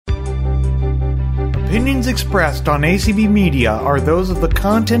opinions expressed on ACB Media are those of the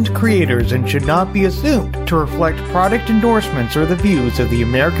content creators and should not be assumed to reflect product endorsements or the views of the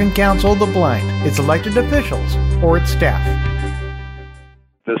American Council of the Blind, its elected officials, or its staff.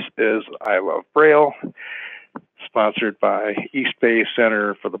 This is I Love Braille, sponsored by East Bay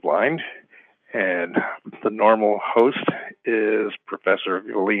Center for the Blind, and the normal host is Professor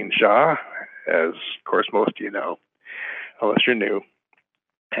Vileen Shah, as of course most of you know, unless you're new.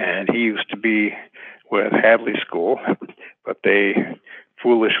 And he used to be with Hadley School, but they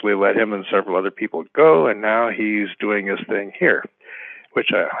foolishly let him and several other people go, and now he's doing his thing here,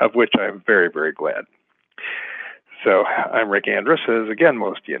 of which I'm very, very glad. So I'm Rick Andrus, as again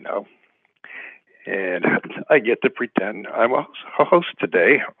most of you know, and I get to pretend I'm a host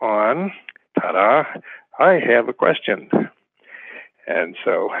today on, ta-da, I Have a Question. And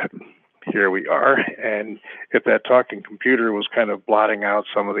so here we are, and if that talking computer was kind of blotting out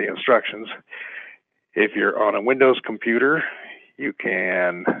some of the instructions, if you're on a Windows computer, you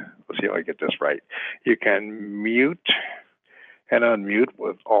can, let's see if I get this right, you can mute and unmute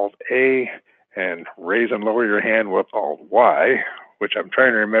with Alt-A and raise and lower your hand with Alt-Y, which I'm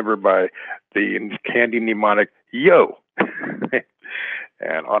trying to remember by the candy mnemonic, yo.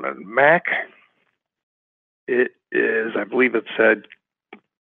 And on a Mac, it is, I believe it said,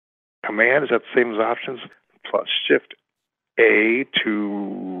 Command, is that the same as Options? Plus Shift A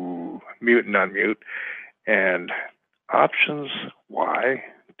to mute and unmute, and Options Y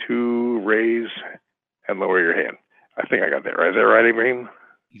to raise and lower your hand. I think I got that right. Is that right, Ibrahim?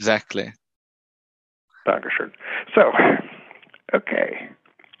 Exactly. Dankeschön. So, okay.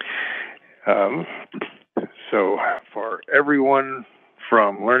 So for everyone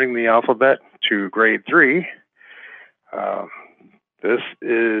from learning the alphabet to grade 3, this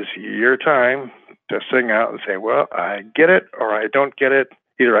is your time to sing out and say, well, I get it or I don't get it.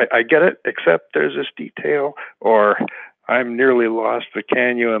 Either I get it, except there's this detail, or I'm nearly lost, but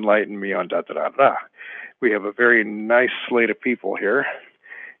can you enlighten me on da-da-da-da? We have a very nice slate of people here,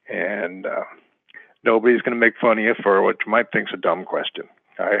 and nobody's going to make fun of you for what you might think is a dumb question.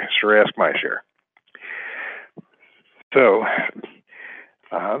 I sure ask my share. So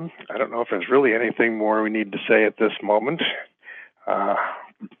I don't know if there's really anything more we need to say at this moment.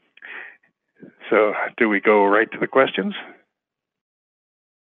 So do we go right to the questions?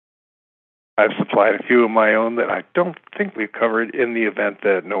 I've supplied a few of my own that I don't think we've covered in the event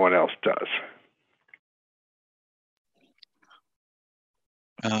that no one else does.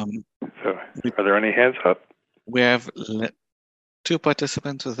 So are there any hands up? We have 2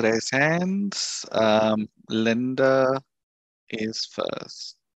 participants with raised hands. Linda is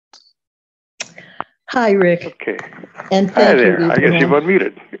first. Hi, Rick. Okay. And Hi thank there. you. I guess you've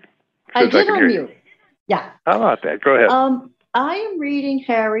unmuted. I did unmute. Yeah. How about that? Go ahead. I am reading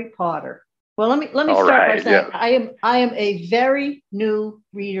Harry Potter. Well, let me All start right, by saying yeah. I am a very new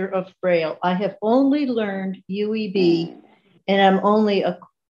reader of Braille. I have only learned UEB, and I'm only a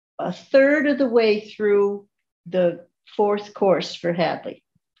third of the way through the 4th course for Hadley.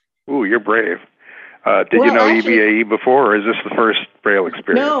 Ooh, you're brave. Did you know actually, EBAE before, or is this the first Braille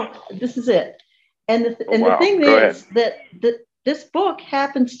experience? No, this is it. And the wow. thing Go is ahead. that this book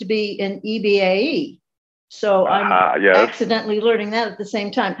happens to be in EBAE. So I'm yes. accidentally learning that at the same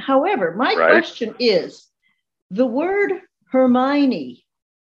time. However, my question is, the word Hermione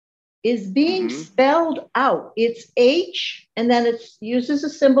is being spelled out. It's H, and then it uses a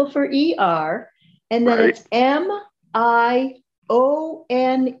symbol for ER, and then it's MIONE,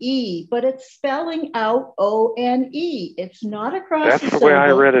 but it's spelling out ONE. It's not across That's the way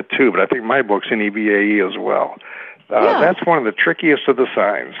I read it too, but I think my book's in EBAE as well. That's one of the trickiest of the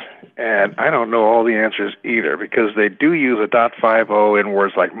signs. And I don't know all the answers either, because they do use a .50 in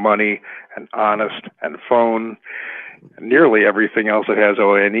words like money and honest and phone, and nearly everything else that has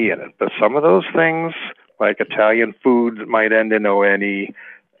ONE in it. But some of those things, like Italian food, might end in ONE,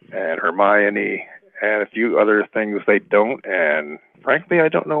 and Hermione, and a few other things they don't. And frankly, I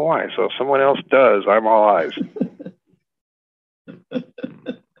don't know why. So if someone else does, I'm all eyes.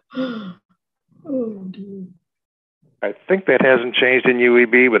 Oh, dear. I think that hasn't changed in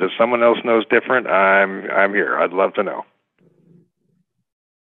UEB, but if someone else knows different, I'm here. I'd love to know.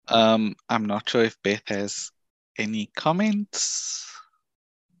 I'm not sure if Beth has any comments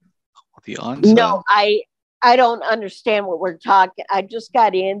or the answer. No, I don't understand what we're talking. I just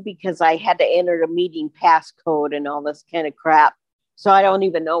got in because I had to enter a meeting passcode and all this kind of crap. So I don't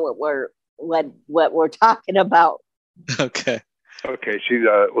even know what we're talking about. Okay. Okay. She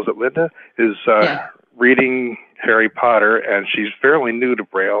was it Linda? Is reading Harry Potter, and she's fairly new to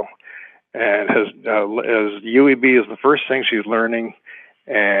Braille, and has UEB is the first thing she's learning,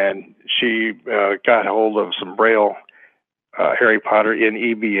 and she got hold of some Braille Harry Potter in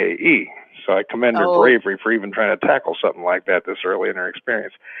EBAE. So I commend her bravery for even trying to tackle something like that this early in her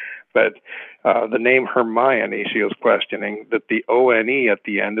experience. But the name Hermione, she was questioning that the O-N-E at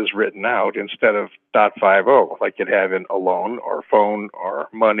the end is written out instead of .50, like you'd have in alone or phone or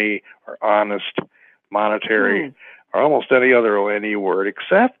money or honest, monetary, or almost any other O-N-E word,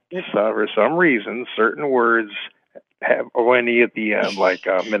 except for some reason, certain words have O-N-E at the end, like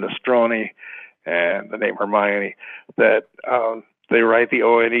minestrone and the name Hermione, that they write the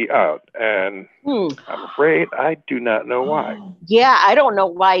O-N-E out. And I'm afraid I do not know why. Yeah, I don't know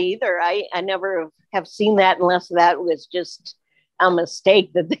why either. I never have seen that unless that was just a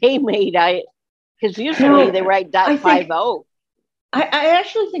mistake that they made. Because usually they write .50. I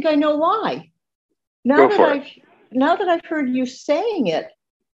actually think I know why. Now that I've heard you saying it,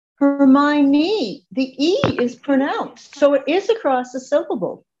 Hermione, the E is pronounced. So it is across the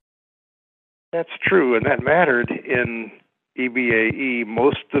syllable. That's true, and that mattered in EBAE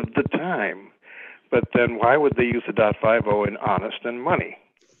most of the time. But then why would they use the .50 in honest and money?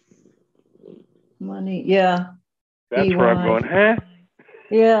 Money, yeah. That's where I'm going, huh?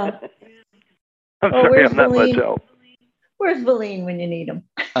 Yeah. I'm sorry, I'm not much help. Where's Valine when you need him?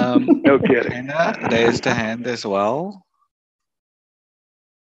 No kidding. Hannah raised a hand as well.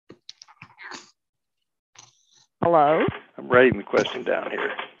 Hello? I'm writing the question down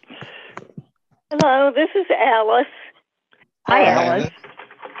here. Hello, this is Alice. Hi, Alice.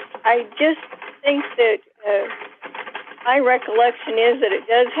 I just think that my recollection is that it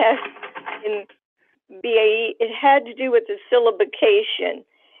does have, in BAE, it had to do with the syllabication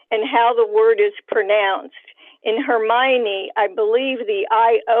and how the word is pronounced. In Hermione, I believe the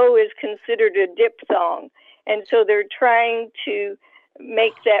I-O is considered a diphthong, and so they're trying to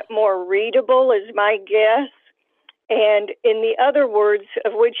make that more readable, is my guess. And in the other words,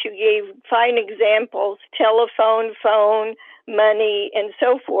 of which you gave fine examples, telephone, phone, money, and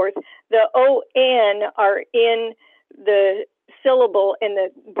so forth, the O-N are in the syllable, and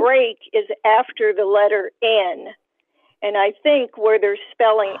the break is after the letter N. And I think where they're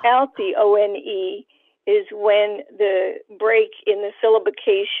spelling out the O-N-E is when the break in the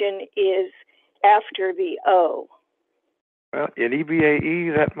syllabication is after the O. Well, in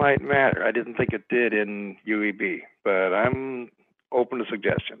EBAE, that might matter. I didn't think it did in UEB, but I'm open to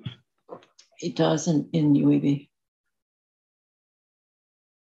suggestions. It doesn't in UEB.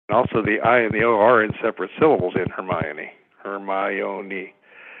 And also, the I and the O are in separate syllables in Hermione. Hermione.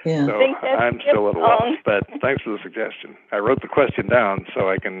 Yeah. So I'm still at a loss, but thanks for the suggestion. I wrote the question down so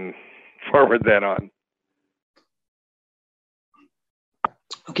I can forward that on.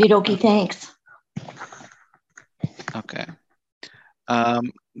 Okie dokie, thanks. Okay.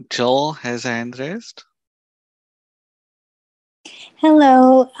 Joel has a hand raised.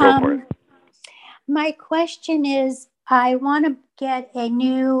 Hello. Go for it. My question is, I want to get a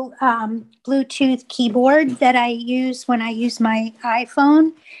new Bluetooth keyboard that I use when I use my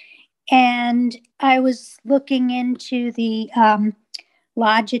iPhone. And I was looking into the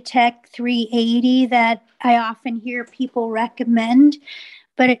Logitech 380 that I often hear people recommend.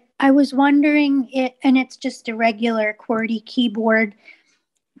 But I was wondering, and it's just a regular QWERTY keyboard.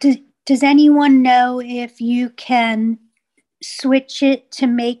 Does anyone know if you can switch it to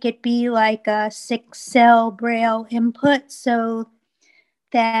make it be like a 6-cell Braille input so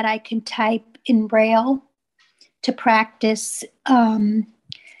that I can type in Braille to practice? I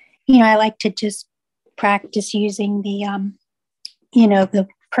like to just practice using the, the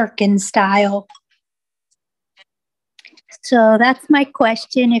Perkins style. So that's my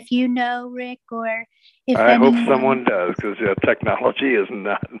question. If you know, Rick, or if I hope someone does, because technology is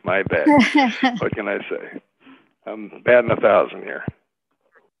not my bag. What can I say? I'm batting 1,000 here.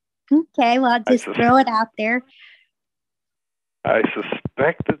 Okay, well, I'll just throw it out there. I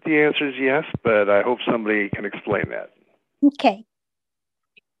suspect that the answer is yes, but I hope somebody can explain that. Okay.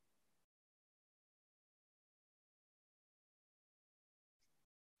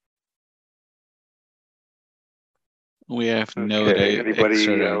 We have no Anybody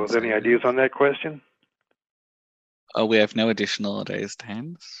with any ideas on that question? We have no additional raised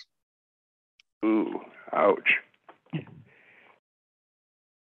hands. Ooh, ouch.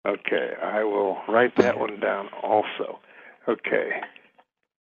 Okay, I will write that one down also. Okay.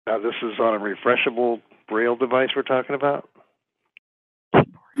 Now this is on a refreshable Braille device we're talking about?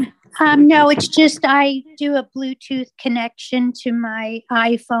 No, it's just I do a Bluetooth connection to my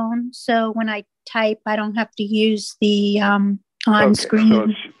iPhone, so when I type, I don't have to use the on-screen.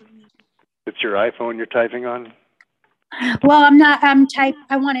 Okay, so it's your iPhone you're typing on? Well,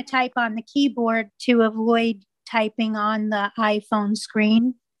 I want to type on the keyboard to avoid typing on the iPhone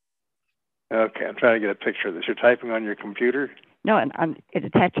screen. Okay, I'm trying to get a picture of this. You're typing on your computer? No, and it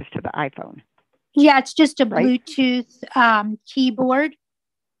attaches to the iPhone. Yeah, it's just a right? Bluetooth keyboard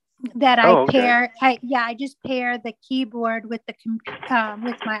that I okay. pair. I just pair the keyboard with with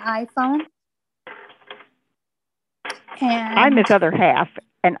my iPhone. And I'm his other half,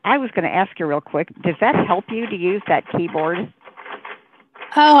 and I was going to ask you real quick, does that help you to use that keyboard?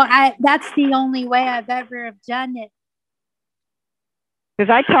 Oh, that's the only way I've ever have done it. Because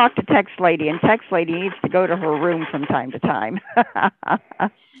I talked to Text Lady, and Text Lady needs to go to her room from time to time.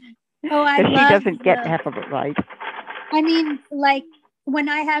 Oh, she doesn't get half of it right. I mean, like when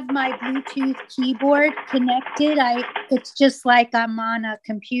I have my Bluetooth keyboard connected, it's just like I'm on a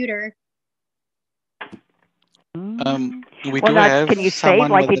computer. We do have can you save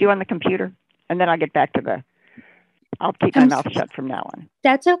like you do on the computer? And then I'll get back to I'll keep my mouth shut from now on.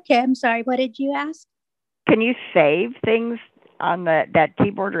 That's okay. I'm sorry. What did you ask? Can you save things on that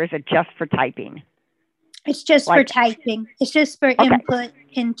keyboard, or is it just for typing? It's just for typing. It's just for input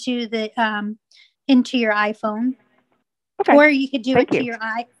into into your iPhone. Okay. Or you could do it to your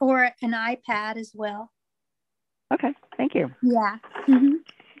or an iPad as well. Okay. Thank you. Yeah. Mm-hmm.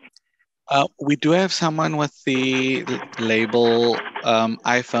 We do have someone with the label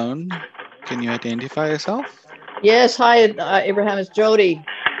iPhone. Can you identify yourself? Yes. Hi, Abraham. It's Jody.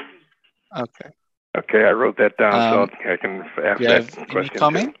 Okay. Okay, I wrote that down so I can ask that question. Any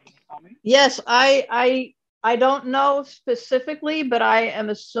comment? Yes, I don't know specifically, but I am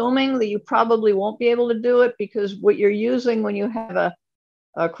assuming that you probably won't be able to do it because what you're using when you have a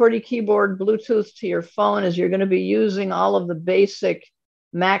QWERTY keyboard Bluetooth to your phone is you're going to be using all of the basic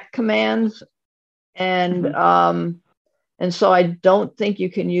Mac commands, and so I don't think you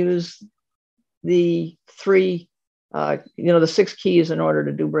can use the the 6 keys in order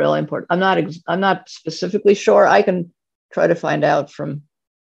to do Braille import. I'm not specifically sure. I can try to find out from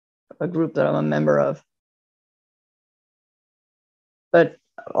a group that I'm a member of. But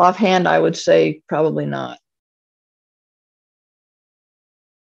offhand, I would say probably not.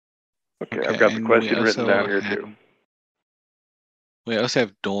 Okay, I've got the question written down here too. We also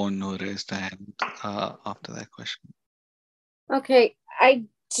have Dawn who raised a hand after that question. Okay, I'm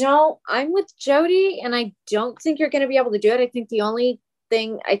with Jody, and I don't think you're going to be able to do it. I think the only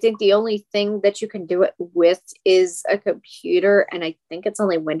thing that you can do it with is a computer, and I think it's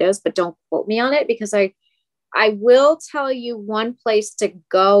only Windows, but don't quote me on it because I will tell you one place to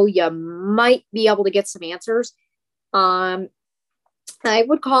go. You might be able to get some answers. I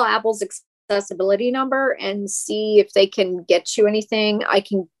would call Apple's accessibility number and see if they can get you anything. I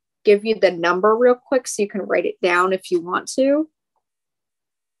can give you the number real quick so you can write it down if you want to.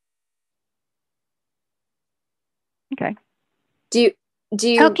 Okay. Do you?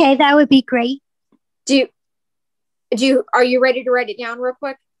 Okay, that would be great. Are you ready to write it down real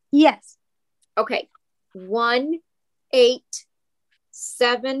quick? Yes. Okay.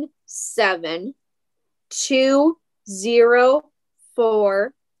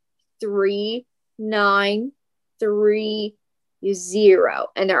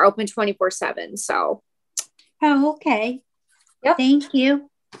 and they're open 24/7. So. Oh, okay. Yep. Thank you.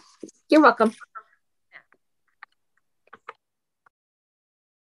 You're welcome.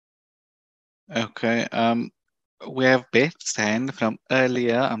 Okay. We have Beth's hand from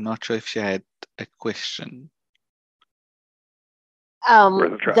earlier. I'm not sure if she had a question.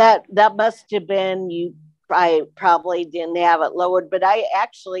 That must have been you. I probably didn't have it lowered, but I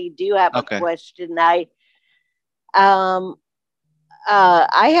actually do have a question. I kind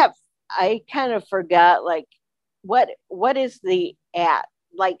of forgot, like, what is the at,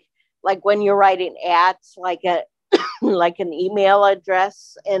 like when you're writing ats, like like an email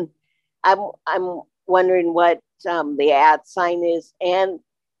address, and I'm wondering what the at sign is, and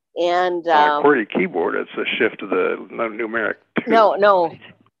QWERTY keyboard, it's a shift of the numeric 2.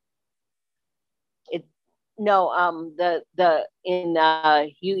 No, the in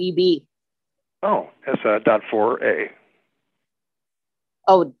UEB. Oh, it's .4a.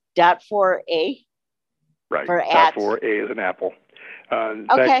 Oh, .4a. Right. For .4a is an Apple. In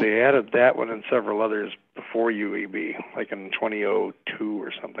fact, they added that one and several others before UEB, like in 2002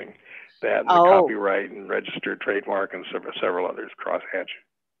 or something. That and the copyright and registered trademark and several others crosshatch.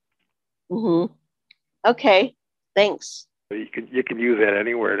 Mm-hmm. Okay. Thanks. So you can use that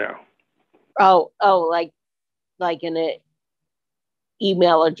anywhere now. Oh, like in an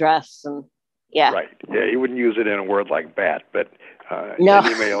email address, and yeah. Right. Yeah, you wouldn't use it in a word like bat, but no.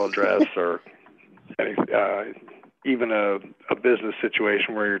 An email address or even a business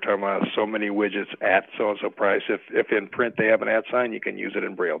situation where you're talking about so many widgets at so-and-so price. If in print they have an at sign, you can use it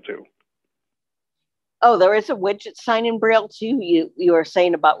in Braille too. Oh, there is a widget sign in Braille too? You were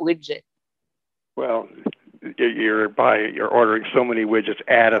saying about widget. Well, you're ordering so many widgets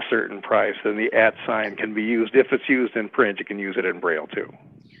at a certain price, and the at sign can be used. If it's used in print, you can use it in Braille too.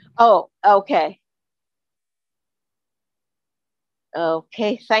 Oh, okay.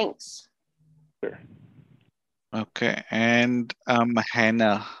 Okay, thanks. Sure. Okay, and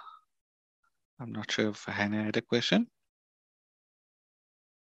Hannah. I'm not sure if Hannah had a question.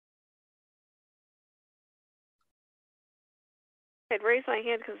 I'd raise my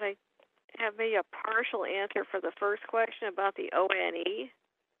hand because I have maybe a partial answer for the first question about the ONE.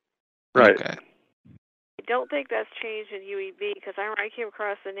 Right. Okay. I don't think that's changed in UEB because I came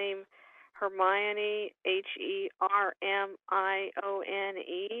across the name Hermione,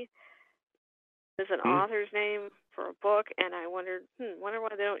 Hermione, as an author's name for a book, and I wondered, wonder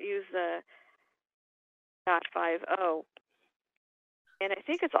why they don't use the .50. And I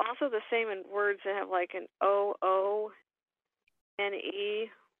think it's also the same in words that have like an OONE.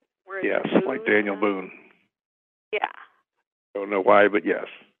 Yes, like Daniel Boone. Yeah. Don't know why, but yes.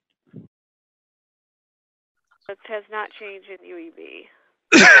 It has not changed in UEB.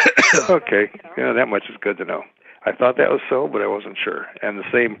 Okay, yeah, that much is good to know. I thought that was so, but I wasn't sure. And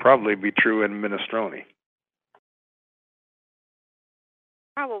the same probably be true in Minestrone.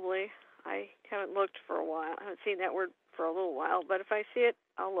 Probably. I haven't looked for a while. I haven't seen that word for a little while, but if I see it,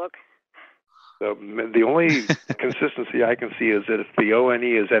 I'll look. So the only consistency I can see is that if the ONE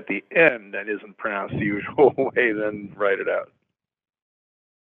is at the end and isn't pronounced the usual way, then write it out.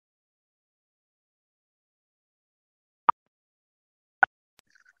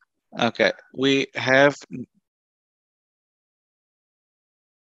 Okay, we have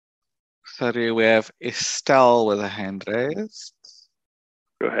Estelle with a hand raised.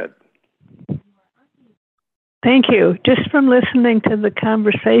 Go ahead. Thank you. Just from listening to the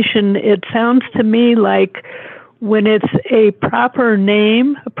conversation, it sounds to me like when it's a proper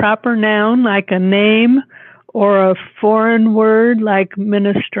name, a proper noun, like a name, or a foreign word like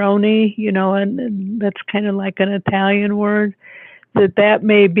minestrone, and that's kind of like an Italian word, that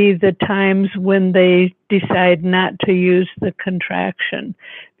may be the times when they decide not to use the contraction,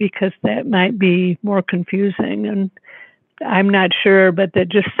 because that might be more confusing. And I'm not sure, but that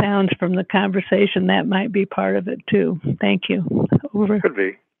just sounds from the conversation that might be part of it too. Thank you. Over. Could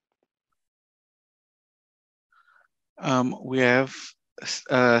be. We have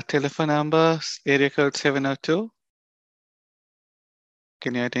telephone number, area code 702.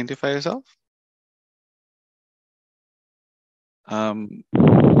 Can you identify yourself?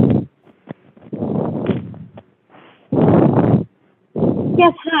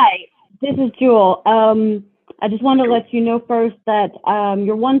 Yes, hi. This is Jewel. I just wanted to let you know first that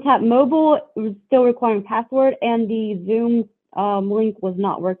your one-tap mobile was still requiring password, and the Zoom link was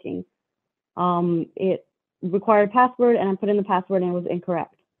not working. It required password, and I put in the password, and it was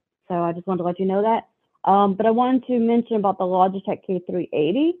incorrect. So I just wanted to let you know that. But I wanted to mention about the Logitech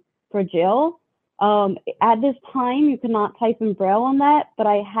K380 for Jill. At this time, you cannot type in Braille on that, but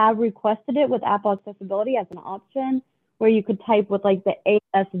I have requested it with Apple Accessibility as an option, where you could type with like the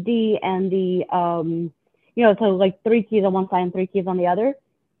ASD and the, so like 3 keys on one side and 3 keys on the other.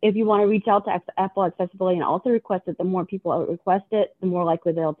 If you want to reach out to Apple Accessibility and also request it, the more people request it, the more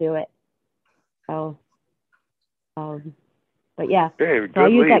likely they'll do it. So, but yeah, okay, so I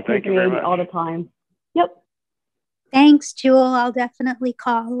use that Thank you very much. all the time. Yep. Thanks, Jewel. I'll definitely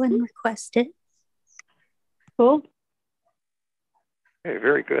call and request it. Cool. Okay,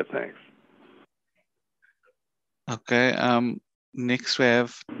 very good. Thanks. Okay. Next we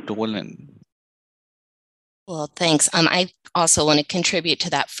have Dolan. Well, thanks. I also want to contribute to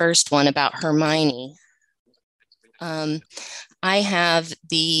that first one about Hermione. I have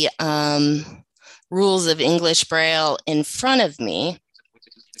the rules of English Braille in front of me.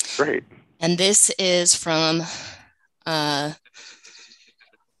 Great. And this is from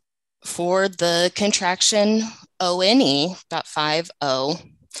for the contraction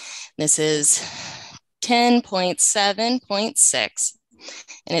ONE.50. This is 10.7.6,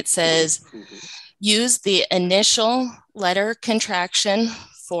 and it says, use the initial letter contraction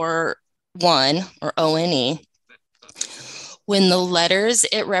for one, or ONE, when the letters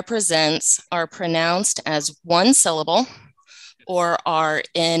it represents are pronounced as one syllable or are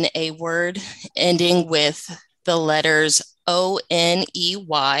in a word ending with the letters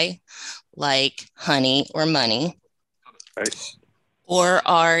ONEY, like honey or money, right, or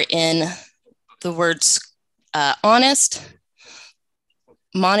are in the words honest,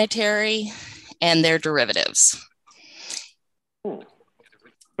 monetary, and their derivatives. So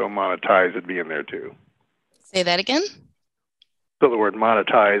monetize would be in there too. Say that again? So the word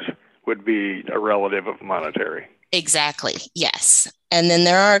monetize would be a relative of monetary. Exactly, yes. And then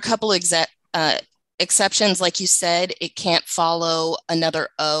there are a couple exceptions, like you said, it can't follow another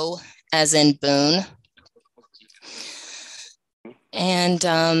O, as in Boone. And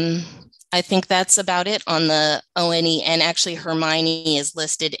I think that's about it on the ONE. And actually, Hermione is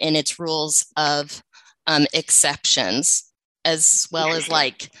listed in its rules of exceptions, as well as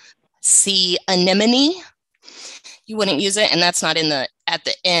like sea anemone. You wouldn't use it, and that's not in the at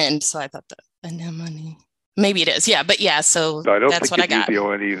the end. So I thought the anemone. Maybe it is, yeah, but yeah. So I don't that's think what I got. The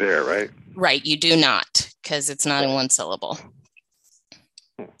ONE there, right? Right, you do not, because it's not in one syllable.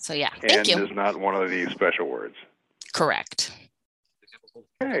 So yeah, thank you. And is not one of these special words. Correct.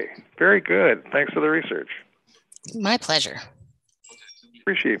 Okay, very good. Thanks for the research. My pleasure.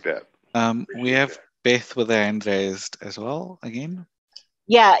 Appreciate that. We have Beth with her hand raised as well again.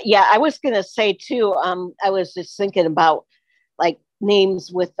 Yeah. I was gonna say too. I was just thinking about like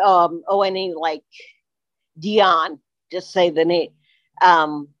names with ONE, like Dion. Just say the name.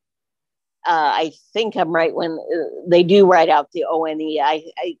 I think I'm right when they do write out the ONE. I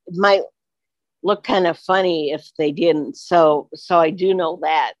might look kind of funny if they didn't. So I do know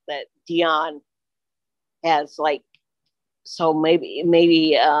that Dion has like, so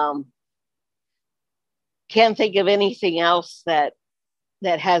maybe can't think of anything else that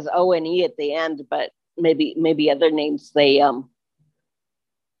has ONE at the end, but maybe other names they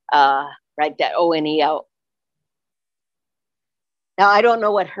write that ONE out. Now I don't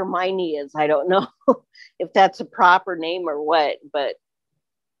know what Hermione is. I don't know if that's a proper name or what, but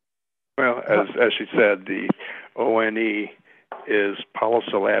well, as she said, the ONE is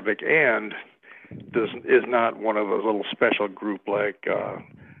polysyllabic and is not one of those little special group like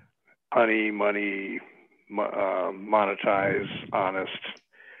honey, money, monetize, honest,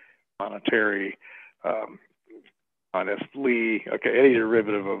 monetary, honestly. Okay, any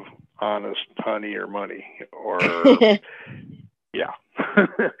derivative of honest, honey, or money, or yeah.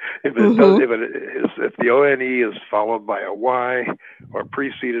 If the ONE is followed by a Y or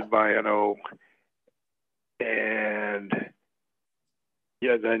preceded by an O, and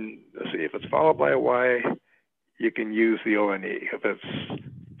yeah, then let's see, if it's followed by a Y, you can use the ONE. If it's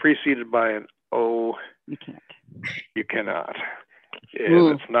preceded by an O, you cannot. And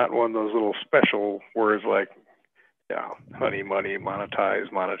it's not one of those little special words like honey, money, monetize,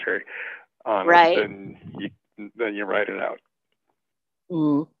 monetary, honest, right. Then you write it out.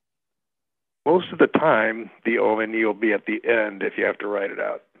 Mm. Most of the time, the ONE will be at the end if you have to write it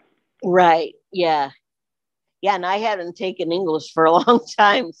out. Right. Yeah. Yeah. And I hadn't taken English for a long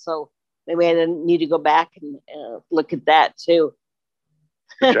time, so maybe I didn't need to go back and look at that too.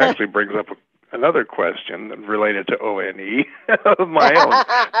 Which actually brings up another question related to ONE of my own.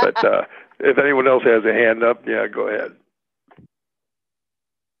 But if anyone else has a hand up, yeah, go ahead.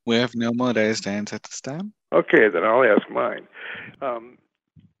 We have no more raised hands at this time. Okay, then I'll ask mine.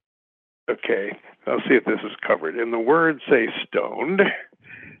 Okay, I'll see if this is covered. In the word, say, stoned,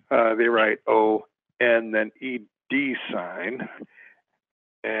 they write O-N, then E-D sign.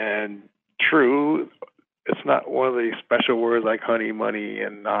 And true, it's not one of the special words like honey, money,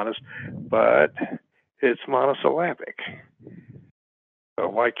 and honest, but it's monosyllabic. So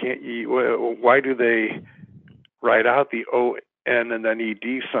why do they write out the O-N and then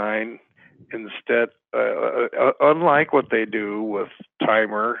E-D sign instead, unlike what they do with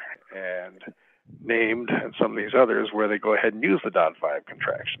timer and named and some of these others where they go ahead and use the .5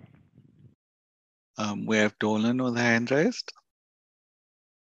 contraction? We have Dolan with her hand raised.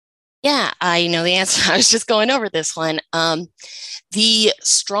 Yeah, I know the answer. I was just going over this one. The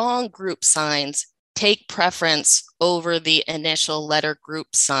strong group signs take preference over the initial letter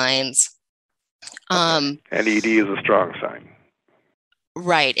group signs. And ED is a strong sign.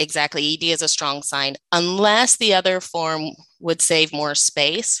 Right, exactly. ED is a strong sign, unless the other form would save more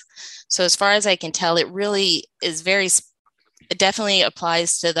space. So as far as I can tell, it really is it definitely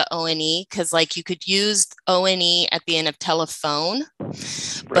applies to the ONE, because like you could use ONE at the end of telephone,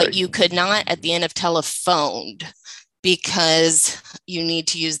 but you could not at the end of telephoned, because you need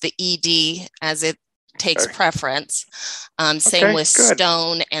to use the ED as it takes preference. Same with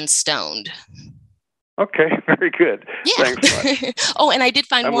stone and stoned. Okay, very good. Yeah. Thanks. Oh, and I did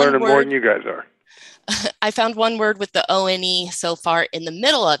find I'm one learning word. more than you guys are. I found one word with the ONE so far in the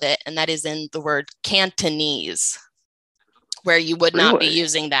middle of it, and that is in the word Cantonese, where you would not be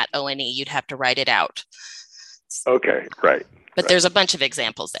using that ONE. You'd have to write it out. Okay, right. But there's a bunch of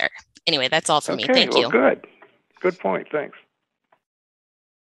examples there. Anyway, that's all for me. Thank you. Good. Good point. Thanks.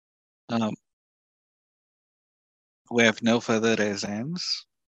 We have no further raised hands.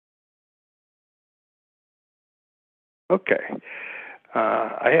 Okay.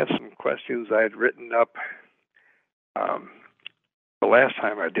 I have some questions I had written up the last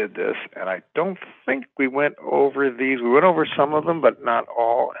time I did this, and I don't think we went over these. We went over some of them, but not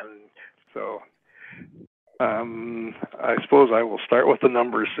all. And so I suppose I will start with the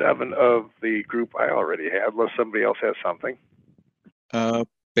number 7 of the group I already have, unless somebody else has something.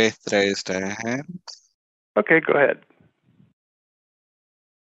 Beth raised her hand. Okay, go ahead.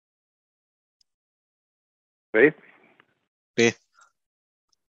 Beth? Beth.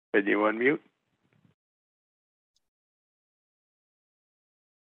 Can you unmute?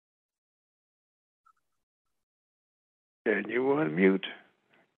 Can you unmute?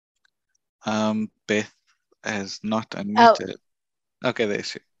 Beth has not unmuted. Okay, there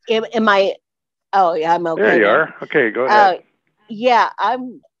she is. Am I? Oh, yeah, I'm okay. There you are. Okay, go ahead. Yeah,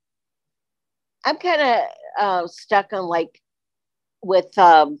 I'm kind of stuck on like with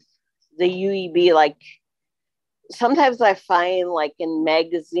the UEB. Like sometimes I find like in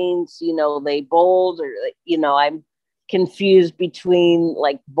magazines, you know, they bold or you know, I'm confused between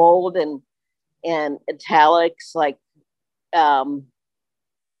like bold and italics. Like I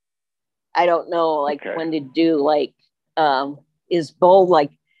don't know like when to do like is bold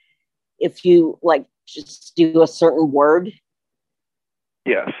like if you like just do a certain word.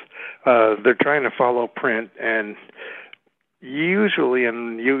 Yes, they're trying to follow print, and usually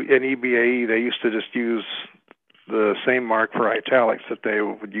in EBAE they used to just use the same mark for italics that they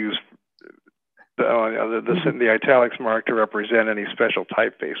would use the italics mark to represent any special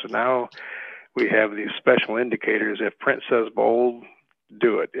typeface. So now we have these special indicators. If print says bold,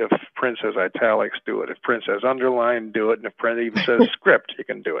 do it. If print says italics, do it. If print says underline, do it. And if print even says script, you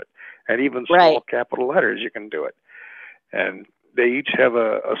can do it. And even small capital letters, you can do it. And they each have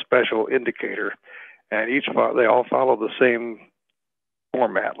a special indicator, and they all follow the same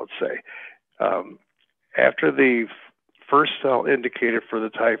format, let's say. After the first cell indicator for the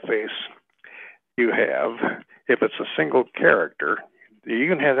typeface, you have, if it's a single character, you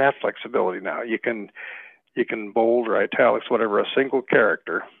can have that flexibility now. You can bold or italics, whatever, a single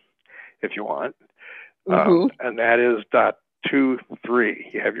character if you want. And that is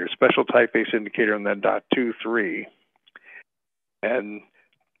 .23. You have your special typeface indicator and then .23. And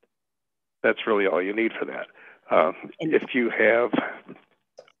that's really all you need for that. If you have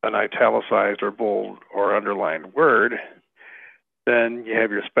an italicized or bold or underlined word, then you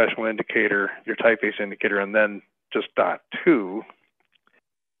have your special indicator, your typeface indicator, and then just .2.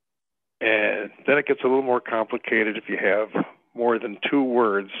 And then it gets a little more complicated if you have more than 2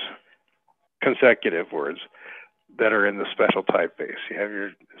 words, consecutive words, that are in the special typeface. You have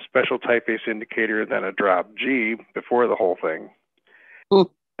your special typeface indicator, then a drop G before the whole thing.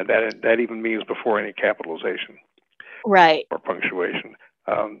 And that even means before any capitalization. Right. Or punctuation.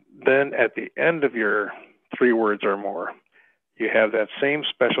 Then at the end of your 3 words or more, you have that same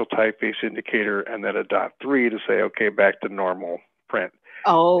special typeface indicator and then a .3 to say, okay, back to normal print.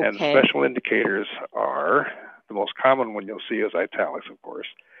 Oh, okay. And special indicators are, the most common one you'll see is italics, of course.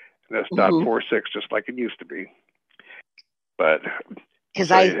 And that's .46, just like it used to be. But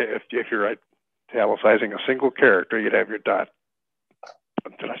if you're italicizing a single character, you'd have your dot,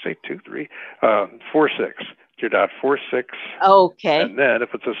 did I say 2, 3? 46. Your .46. Okay. And then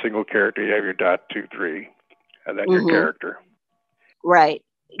if it's a single character, you have your .23, and then your character. Right.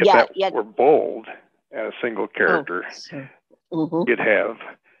 If that were bold and a single character, you'd have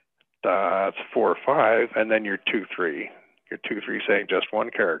dots 4, 5, and then your 2, 3. Your 2, 3 saying just one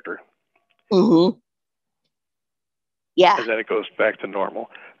character. Yeah. And then it goes back to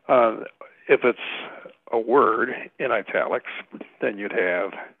normal. If it's a word in italics, then you'd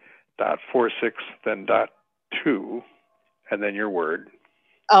have .46, then .2, and then your word.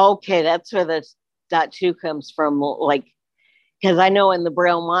 Okay, that's where the .2 comes from. Like, because I know in the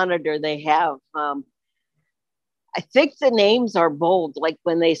Braille Monitor they have, I think the names are bold. Like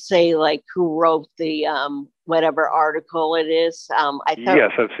when they say like who wrote the whatever article it is. I thought,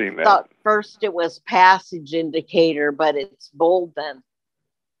 yes, I've seen that. Thought first it was passage indicator, but it's bold then,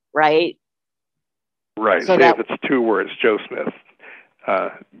 right? Right. So if it's 2 words, Joe Smith.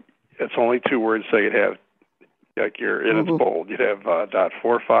 It's only 2 words, so you'd have like it's bold. You'd have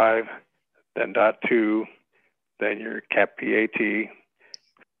 .45, then .2, then your cap PAT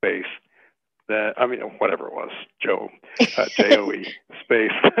space. Then whatever it was, Joe, JOE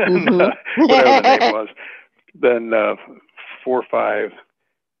space, whatever the name was. Then 4, 5,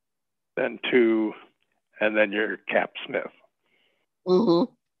 then 2, and then your cap Smith. Now,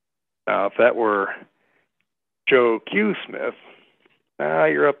 if that were Joe Q Smith, now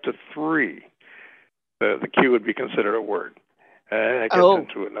you're up to 3. The Q would be considered a word. And it gets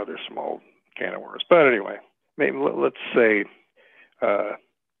into another small can of worms. But anyway, maybe let's say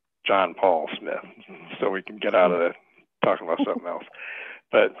John Paul Smith, so we can get out of talking about something else.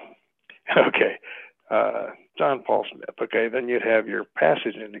 But, okay. John Paul Smith. Okay, then you'd have your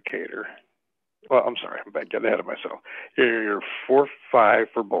passage indicator. Well, I'm sorry, I'm getting ahead of myself. Your 4-5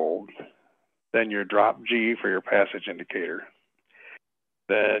 for bold. Then your drop G for your passage indicator.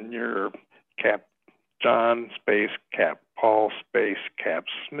 Then your cap John space cap Paul space cap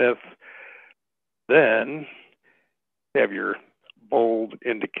Smith. Then you have your bold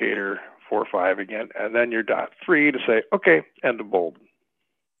indicator 4-5 again, and then your dot 3 to say, okay, end of bold.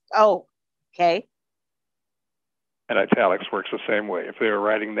 Oh, okay. And italics works the same way. If they were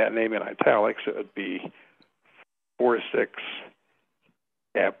writing that name in italics, it would be 4-6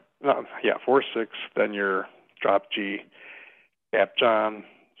 cap, 4-6, then your drop G, cap John,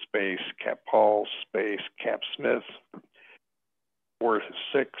 space, cap Paul, space, cap Smith, 4-6,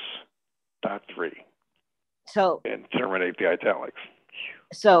 dot 3. So, and terminate the italics.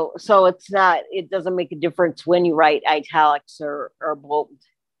 So it doesn't make a difference when you write italics or bold,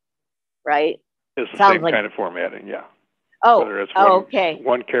 right? It's the same kind of formatting, yeah. Oh, whether it's okay.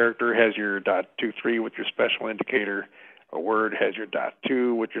 One character has your dot 2-3 with your special indicator, a word has your dot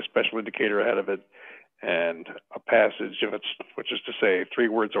 2 with your special indicator ahead of it, and a passage, which is to say 3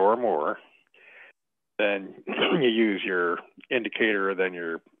 words or more, then you use your indicator, then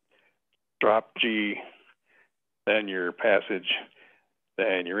your drop G, then your passage,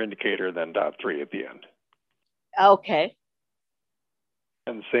 then your indicator, then dot 3 at the end. Okay.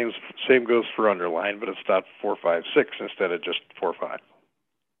 And the same goes for underline, but it's dot 4-5-6 instead of just 4-5.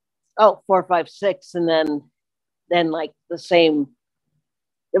 Oh, 4-5-6, and then like the same.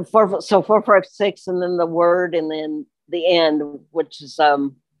 So 4-5-6, and then the word, and then the end, which is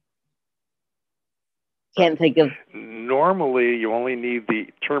can't think of. Normally, you only need the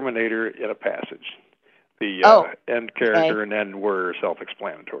terminator in a passage. The end character and end word are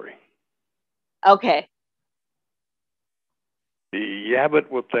self-explanatory. Okay. The yabbit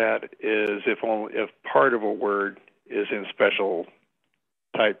with that is if part of a word is in special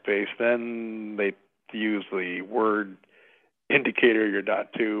typeface, then they use the word indicator, your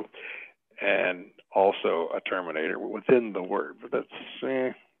dot 2, and also a terminator within the word. But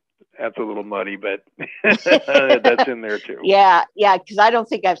that's a little muddy, but that's in there too. Yeah, because I don't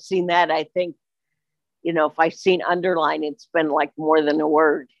think I've seen that. I think, if I've seen underline, it's been like more than a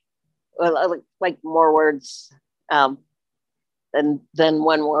word, like more words than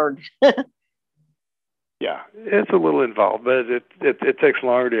one word. Yeah, it's a little involved, but it takes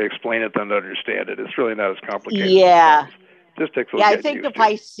longer to explain it than to understand it. It's really not as complicated. Yeah. Just takes a little. Yeah, I think if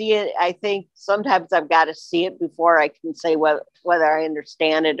I see it, I think sometimes I've got to see it before I can say whether I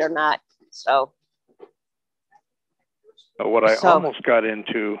understand it or not. So. What I almost got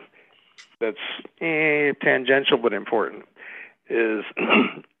into that's tangential but important is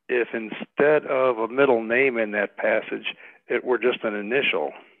if instead of a middle name in that passage, it were just an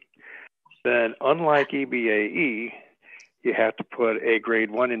initial, then unlike EBAE, you have to put a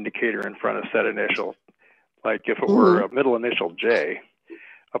grade 1 indicator in front of said initial. Like if it were a middle initial J,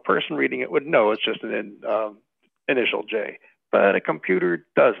 a person reading it would know it's just an initial J, but a computer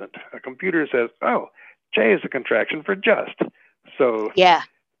doesn't. A computer says, oh, J is a contraction for just. So yeah.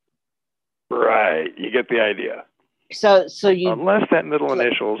 Right, you get the idea. So you unless that middle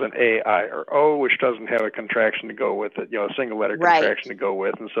initial is an A, I, or O, which doesn't have a contraction to go with it, a single letter contraction to go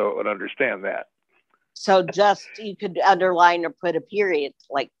with, and so it would understand that. So just you could underline or put a period,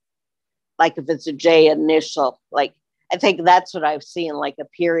 like if it's a J initial, like I think that's what I've seen, like a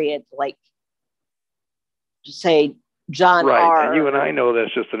period, like to say John right. R. And you and I know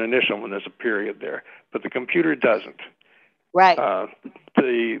that's just an initial when there's a period there, but the computer doesn't. Right.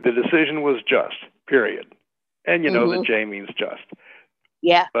 The decision was just, period. And that J means just.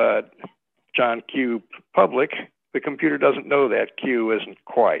 Yeah. But John Q public, the computer doesn't know that Q isn't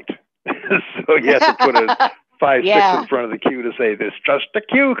quite. So you have to put a 5-6 in front of the Q to say this just a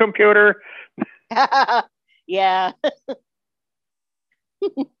Q, computer. Yeah.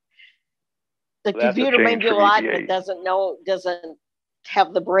 The computer may do a lot, but doesn't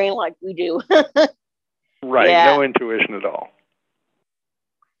have the brain like we do. Right. Yeah. No intuition at all.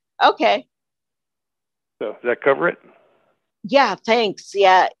 Okay. So does that cover it? Yeah, thanks.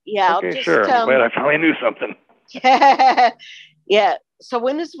 Yeah. Okay, sure. I'm glad I finally knew something. Yeah. So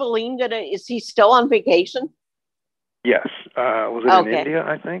when is Valine is he still on vacation? Yes. Was it in India,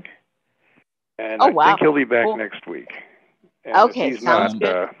 I think? And I think he'll be back next week. And okay, he's sounds not,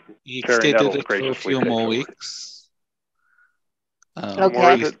 good. He extended it for a few more weeks.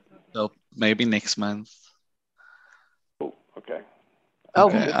 Okay. So maybe next month. Oh, okay.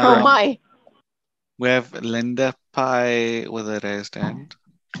 Okay, my. We have Linda Pye with a raised hand.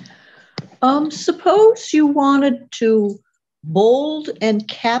 Suppose you wanted to bold and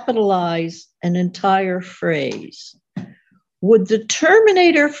capitalize an entire phrase. Would the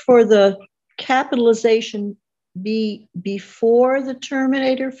terminator for the capitalization be before the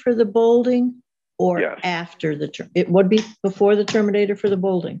terminator for the bolding, or after the term? It would be before the terminator for the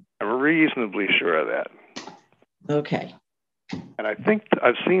bolding. I'm reasonably sure of that. Okay. And I think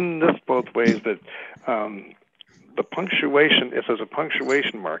I've seen this both ways, that the punctuation, if there's a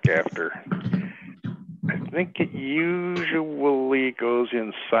punctuation mark after, I think it usually goes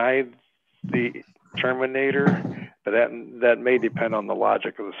inside the terminator, but that may depend on the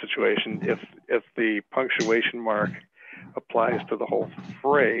logic of the situation. If the punctuation mark applies to the whole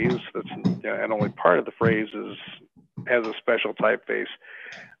phrase, that's and only part of the phrase has a special typeface,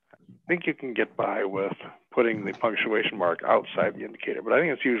 I think you can get by with putting the punctuation mark outside the indicator, but I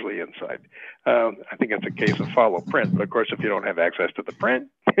think it's usually inside. I think it's a case of follow print, but of course, if you don't have access to the print,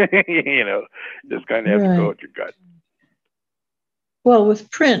 just kind of have to go with your gut. Well, with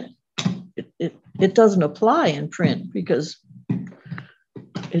print, it doesn't apply in print because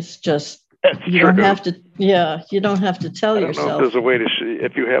it's just, you don't have to tell yourself. I don't know if there's a way to,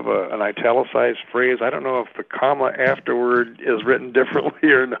 if you have an italicized phrase, I don't know if the comma afterward is written differently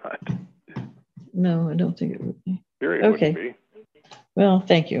or not. No, I don't think it would be. Period wouldn't be. Well,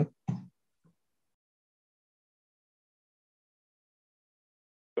 thank you.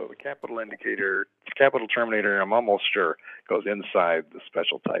 So the capital indicator, capital terminator, I'm almost sure, goes inside the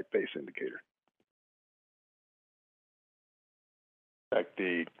special typeface indicator. In fact,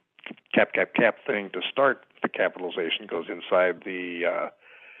 the cap thing to start the capitalization goes inside the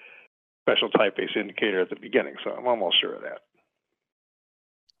special typeface indicator at the beginning, so I'm almost sure of that.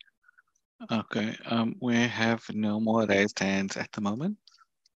 Okay, we have no more raised hands at the moment.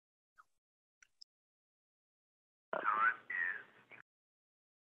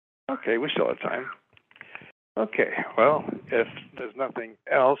 Okay, we still have time. Okay, well, if there's nothing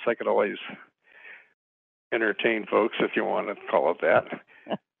else, I could always entertain folks, if you want to call it that,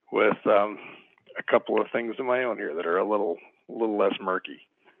 with a couple of things of my own here that are a little less murky.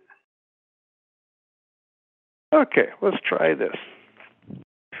 Okay, let's try this.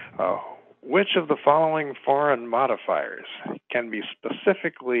 Which of the following foreign modifiers can be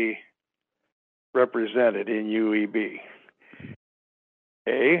specifically represented in UEB?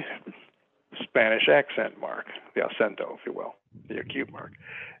 A, Spanish accent mark, the acento, if you will, the acute mark.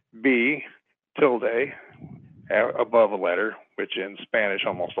 B, tilde above a letter, which in Spanish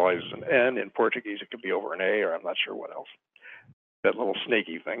almost always is an N. In Portuguese, it could be over an A, or I'm not sure what else. That little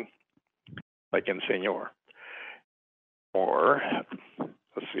snaky thing, like in señor. Or,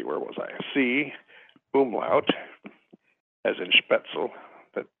 let's see, where was I? C, umlaut, as in Spätzle,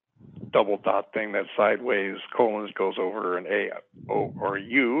 that double dot thing, that sideways colons goes over an A or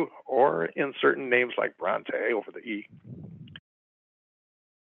U, or in certain names like Bronte over the E.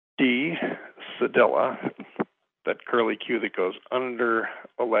 D, cedilla, that curly Q that goes under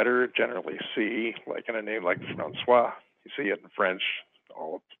a letter, generally C, like in a name like Francois. You see it in French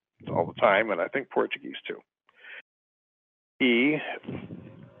all the time, and I think Portuguese too. E,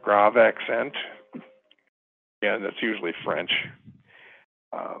 grave accent. Again, that's usually French.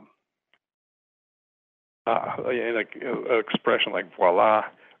 Like an expression like voila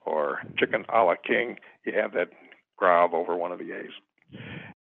or chicken a la king, you have that grave over one of the A's.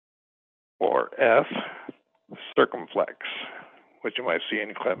 Or F, circumflex, which you might see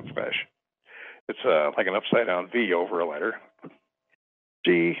in Clevenflesh. It's like an upside down V over a letter.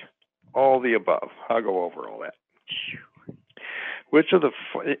 G, all the above. I'll go over all that.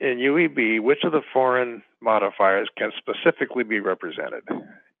 In UEB, which of the foreign modifiers can specifically be represented?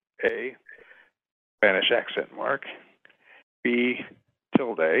 A, Spanish accent mark. B,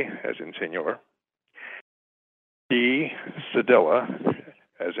 tilde, as in señor. D, cedilla,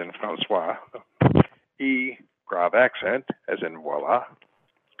 as in Francois. E, grave accent, as in voila.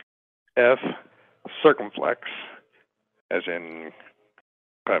 F, circumflex, as in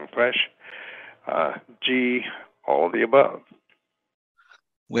Clevenflesh. G, all of the above.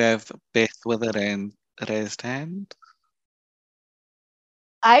 We have Beth with a raised hand.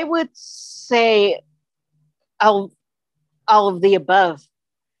 I would say all of the above,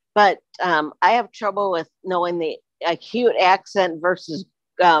 but I have trouble with knowing the acute accent versus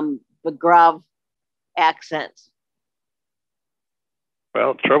the grave accent.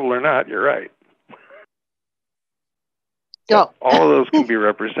 Well, trouble or not, you're right. So all of those can be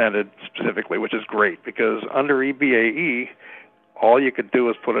represented specifically, which is great, because under EBAE, all you could do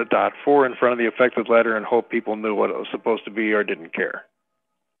is put a .4 in front of the affected letter and hope people knew what it was supposed to be or didn't care.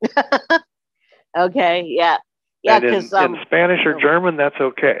 Okay, yeah. Yeah, because in Spanish or German, that's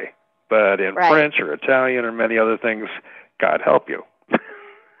okay. But in French or Italian or many other things, God help you.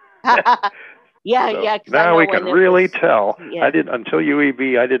 Yeah. Now we can really tell. Yeah. Until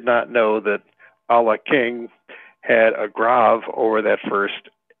UEB, I did not know that a la King had a grave over that first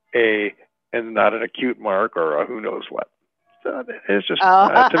A and not an acute mark or a who knows what. So it's just,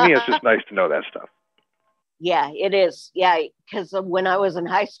 to me, it's just nice to know that stuff. Yeah, it is. Yeah, because when I was in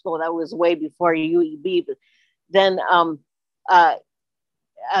high school, that was way before UEB. But then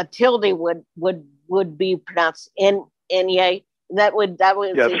tilde would be pronounced N-Y. That was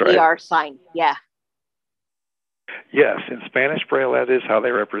the ER sign. Yeah. Yes, in Spanish Braille, that is how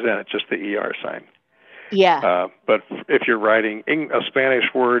they represent it, just the ER sign. Yeah. But if you're writing a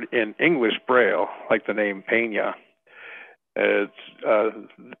Spanish word in English Braille, like the name Peña, and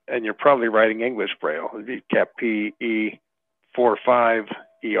you're probably writing English Braille, it'd be cap P-E 4-5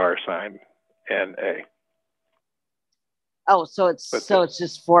 ER sign N-A. Oh, so it's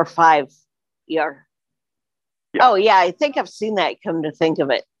just 4-5 ER. Yeah. Oh, yeah, I think I've seen that, come to think of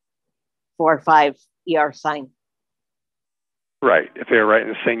it. 4-5 ER sign. Right. If they're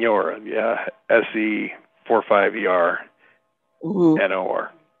writing Senora, yeah, S-E 4-5 ER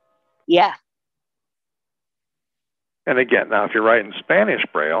N-O-R. Yeah. And again, now if you're writing Spanish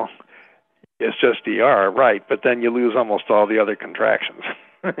Braille, it's just ER, right? But then you lose almost all the other contractions.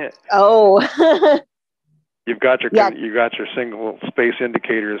 Oh. You've got your single space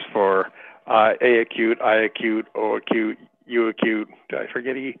indicators for A acute, I acute, O acute, U acute. Did I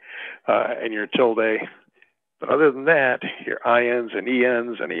forget E? And your tilde. But other than that, your INs and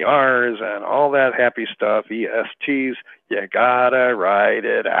ENs and ERs and all that happy stuff, ESTs, you gotta write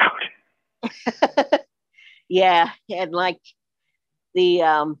it out. Yeah, and like the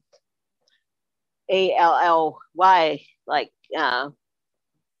ALLY, like now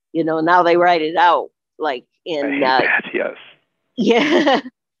they write it out like in yes. Yeah.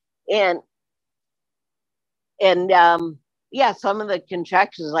 And some of the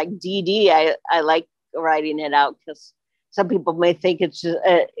contractions like DD, I like writing it out because some people may think it's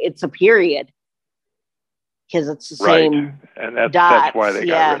a period because it's the same and that's dots. Why they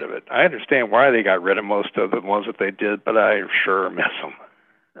got rid of it. I understand why they got rid of most of the ones that they did, but I sure miss them.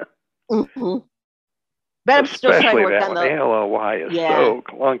 Mm-hmm. But I'm still trying to work on the ALLY is so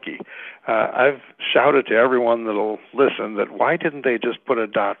clunky. I've shouted to everyone that'll listen that why didn't they just put a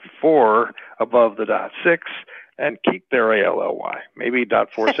 .4 above the .6 and keep their ALLY? Maybe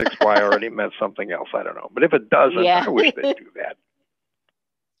 .46Y already meant something else. I don't know. But if it doesn't, I wish they'd do that.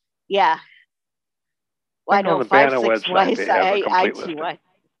 Yeah. Well, I know on the BANA website they have a complete listing.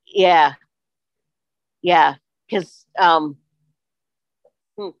 Yeah. Yeah. Because I'm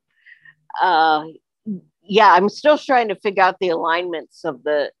still trying to figure out the alignments of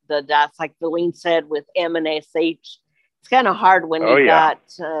the dots, like Feline said, with M and SH. It's kind of hard when you got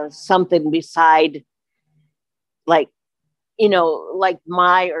something beside, like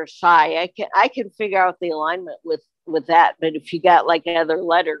my or shy. I can figure out the alignment with that, but if you got like other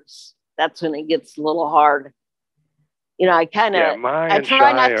letters, that's when it gets a little hard. I kind of I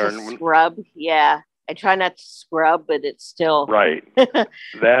try not to scrub. Yeah. I try not to scrub, but it's still right.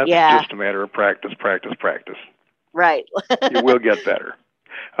 That's just a matter of practice. Right. You will get better.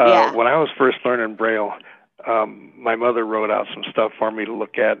 When I was first learning Braille, my mother wrote out some stuff for me to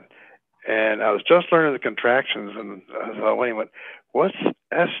look at, and I was just learning the contractions, and I thought, wait a minute, what's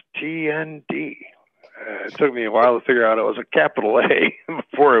STND? It took me a while to figure out it was a capital A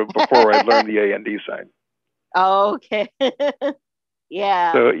before I learned the AND sign. Oh, okay.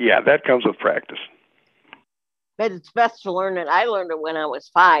 Yeah. So that comes with practice. But it's best to learn it. I learned it when I was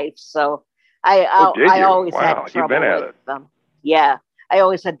 5, so I always had trouble with them. Yeah, I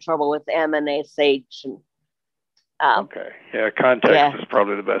always had trouble with M and SH. And, okay, context is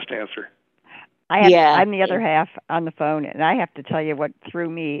probably the best answer. I'm the other half on the phone, and I have to tell you what threw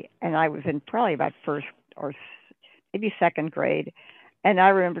me. And I was in probably about first or maybe second grade, and I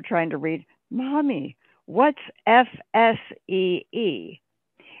remember trying to read, "Mommy, what's FSEE?"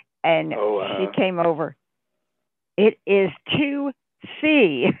 And she came over. It is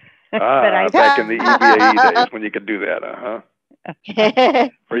 2C. Back in the EBAE days when you could do that,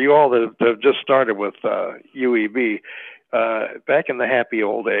 For you all that have just started with UEB, back in the happy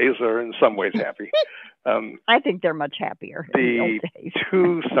old days, or in some ways happy. I think they're much happier. The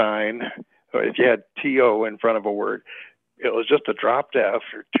 2 sign, if you had TO in front of a word, it was just a dropped F,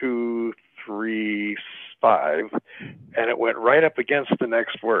 or 2, 3, 5, and it went right up against the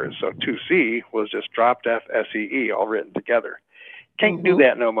next word. So 2C was just dropped F, SEE, all written together. Can't do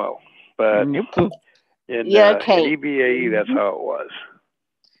that no more. But in EBAE, that's how it was.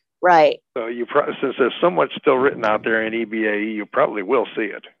 Right. So since there's so much still written out there in EBAE, you probably will see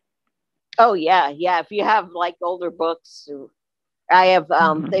it. Oh yeah, yeah. If you have like older books, I have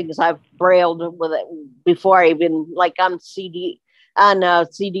things I've brailled with it before I even like on CDs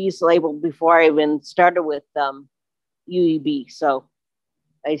labeled before I even started with UEB. So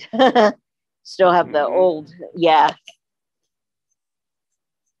I still have the old, yeah.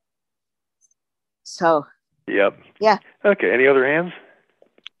 So. Yep. Yeah. Okay. Any other hands?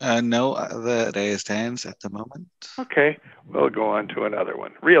 No other raised hands at the moment. Okay. We'll go on to another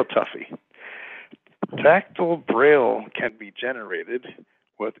one. Real toughie. Tactile Braille can be generated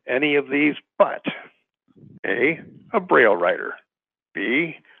with any of these but A, a Braille writer,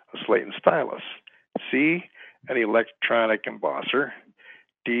 B, a slate and stylus, C, an electronic embosser,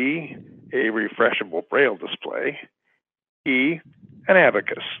 D, a refreshable Braille display, E, an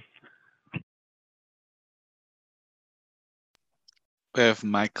abacus. We have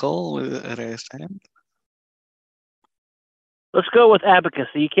Michael with a raised hand. Let's go with abacus.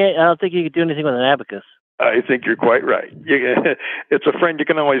 I don't think you could do anything with an abacus. I think you're quite right. It's a friend you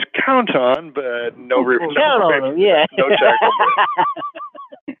can always count on, but no count on them, yeah. No tactile.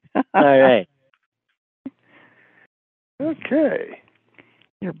 All right. Okay.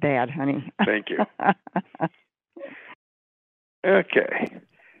 You're bad, honey. Thank you. Okay.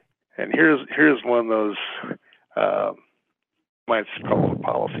 And here's one of those might call it a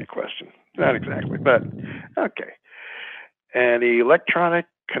policy question. Not exactly, but okay. An electronic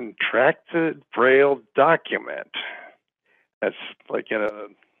contracted Braille document, that's like in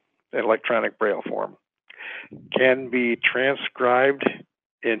an electronic Braille form, can be transcribed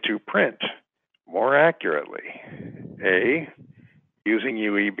into print more accurately. A, using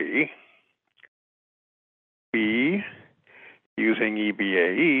UEB. B, using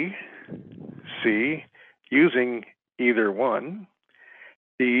EBAE. C, using either one.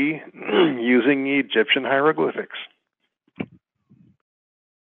 D, using Egyptian hieroglyphics.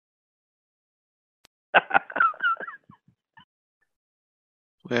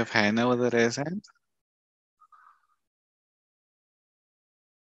 We have Hannah with a raised hand.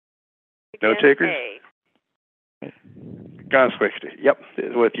 No takers? Gone swiftly. Yep,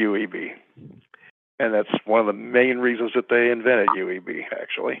 with UEB. And that's one of the main reasons that they invented UEB,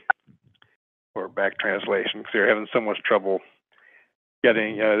 actually, or back translation, because they're having so much trouble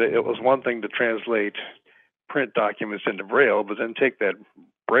getting, it was one thing to translate print documents into Braille, but then take that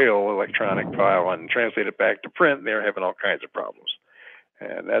Braille electronic file and translate it back to print, they're having all kinds of problems.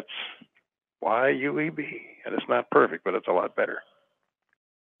 And that's why UEB. And it's not perfect, but it's a lot better.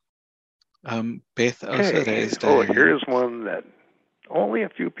 Beth also raised Oh, here's one that only a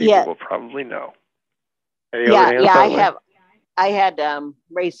few people will probably know. Any other hands I had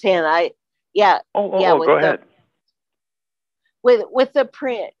raised hand. Go ahead. With the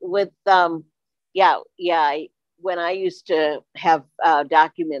print, when I used to have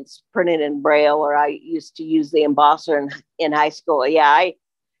documents printed in Braille, or I used to use the embosser in high school.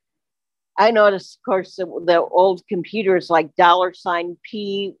 I noticed, of course, the old computers like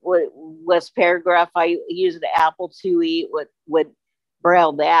 $P was paragraph. I used the Apple IIe would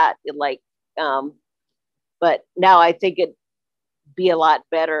Braille that but now I think it'd be a lot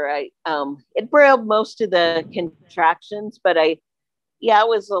better. It brailled most of the contractions, but it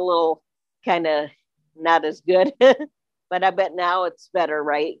was a little kind of not as good. But I bet now it's better,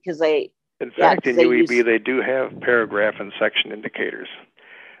 right? Because in fact, in UEB they do have paragraph and section indicators.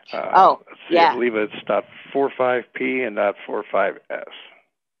 I believe it's .45P and .45S.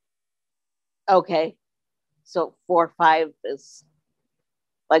 Okay, so 4.5 is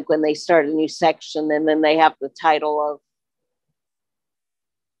like when they start a new section, and then they have the title of.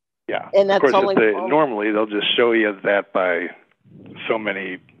 Yeah, and that's of course, normally they'll just show you that by so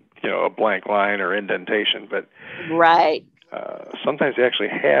many, a blank line or indentation, but right. Sometimes they actually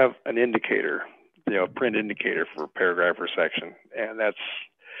have an indicator, print indicator for paragraph or section, and that's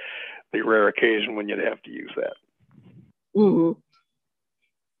the rare occasion when you'd have to use that. Mm-hmm.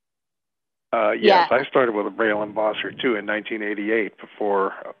 Yes, I started with a Braille embosser too in 1988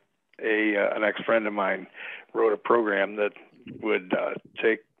 before an ex-friend of mine wrote a program that would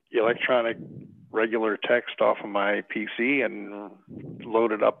take electronic regular text off of my PC and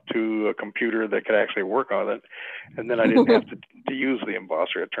load it up to a computer that could actually work on it. And then I didn't have to use the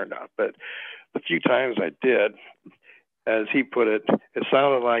embosser, it turned out. But the few times I did, as he put it, it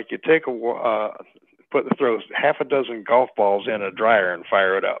sounded like you take throw half a dozen golf balls in a dryer and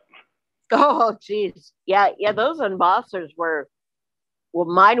fire it up. Oh, geez. Yeah, those embossers were,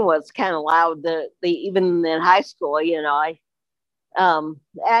 mine was kind of loud. Even in high school,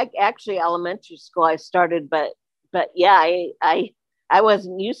 actually elementary school I started, but I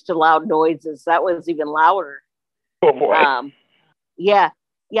wasn't used to loud noises. That was even louder. Oh boy.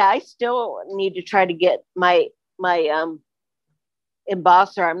 Yeah, I still need to try to get my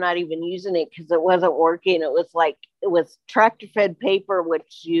embosser. I'm not even using it because it wasn't working. It was tractor fed paper,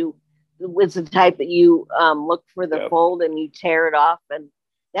 which was the type that you look for the fold and you tear it off, and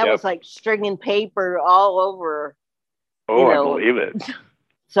that was like stringing paper all over. Oh, I believe it.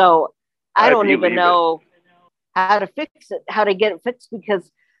 So I don't even know how to fix it, how to get it fixed,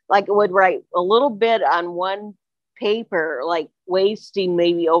 because like it would write a little bit on one paper, like wasting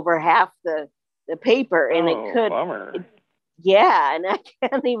maybe over half the paper, and it could. Bummer. Yeah, and I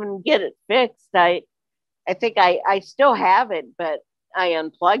can't even get it fixed. I think I still have it, but I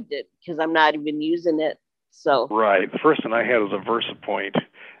unplugged it because I'm not even using it. So right, the first one I had was a VersaPoint,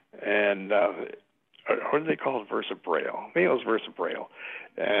 and what do they call it? VersaBraille. Maybe it was VersaBraille,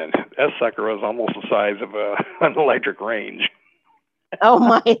 and that sucker was almost the size of an electric range. Oh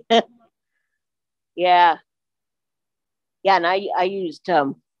my! Yeah, and I used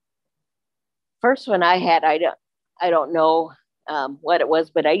first one I had. I don't know what it was,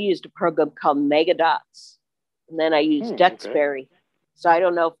 but I used a program called Megadots, and then I used Duxbury. Okay. So I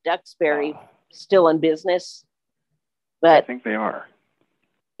don't know if Duxbury still in business, but I think they are.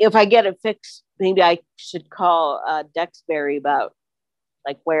 If I get it fixed, maybe I should call Duxbury about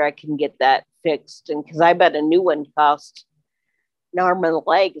like where I can get that fixed, and because I bet a new one costs an arm and a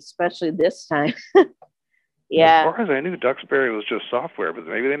leg, especially this time. Yeah. As far as I knew, Duxbury was just software, but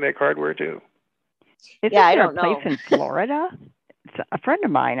maybe they make hardware too. Isn't there a place in Florida? A friend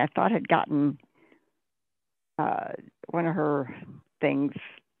of mine, I thought, had gotten one of her things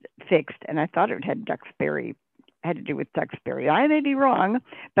fixed, and I thought it had to do with Duxbury. I may be wrong,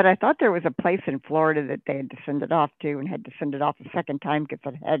 but I thought there was a place in Florida that they had to send it off to, and had to send it off a second time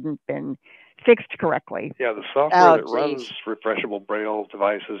because it hadn't been fixed correctly. Yeah, the software that runs refreshable Braille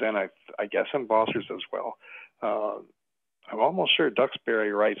devices, and I guess embossers as well. I'm almost sure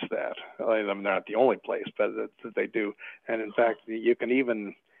Duxbury writes that. I'm not the only place, but that they do. And in fact, you can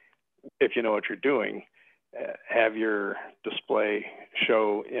even, if you know what you're doing, have your display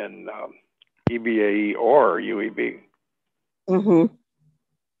show in EBAE or UEB. Mm-hmm.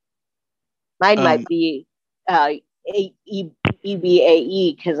 Mine might be EBAE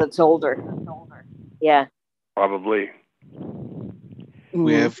because it's older. Yeah. Probably.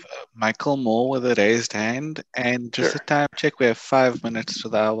 We have Michael Moore with a raised hand, and just a time check. We have 5 minutes to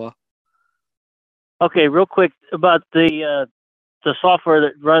the hour. Okay, real quick about the software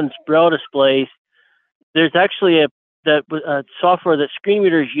that runs Braille displays. There's actually a software that screen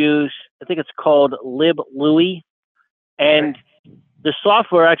readers use. I think it's called LibLouis, and the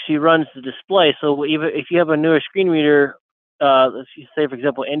software actually runs the display. So even if you have a newer screen reader, let's say for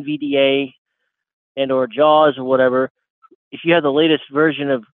example NVDA and or JAWS or whatever. If you have the latest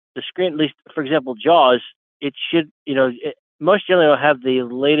version of the screen, at least for example JAWS, it should, most generally will have the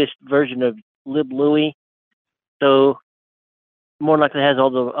latest version of LibLouis. So more likely has all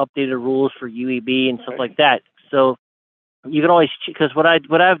the updated rules for UEB and stuff like that. So you can always, because what I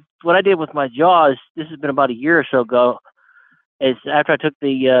did with my JAWS, this has been about a year or so ago, is after I took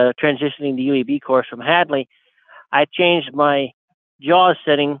the transitioning to UEB course from Hadley, I changed my JAWS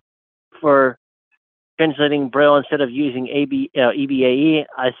setting for translating Braille. Instead of using EBAE,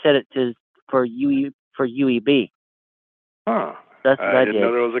 I set it for UEB. Huh. That's what I didn't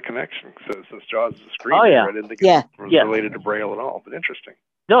know there was a connection. So since JAWS is a screen reader, I didn't think it was related to Braille at all. But interesting.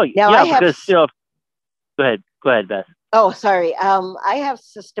 No, because go ahead, Beth. Oh, sorry. I have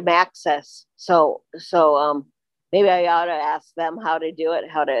system access, so maybe I ought to ask them how to do it.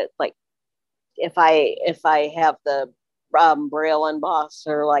 How to if I have the Braille emboss,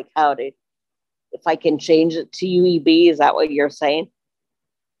 or if I can change it to UEB. Is that what you're saying?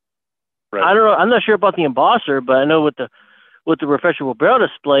 Right. I don't know. I'm not sure about the embosser, but I know with the refreshable Braille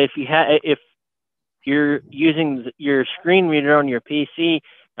display, if you're using your screen reader on your PC,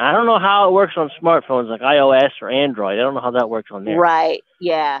 I don't know how it works on smartphones like iOS or Android. I don't know how that works on there. Right.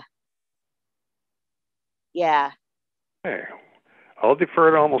 Yeah. Yeah. Hey, I'll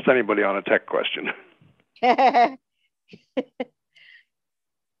defer to almost anybody on a tech question.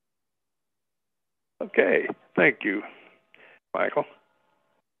 Okay. Thank you, Michael.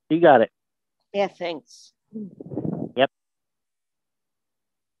 You got it. Yeah, thanks. Yep.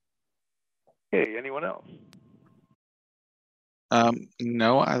 Okay, anyone else?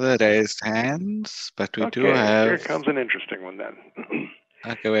 No other raised hands, but we do have... Here comes an interesting one then.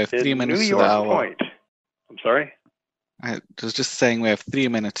 Okay, we have 3 minutes to the hour. Point. I'm sorry? I was just saying we have 3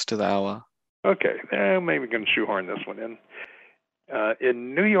 minutes to the hour. Okay, maybe we can shoehorn this one in.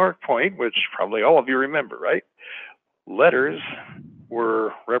 In New York Point, which probably all of you remember, right? Letters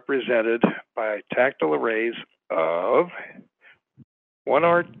were represented by tactile arrays of 1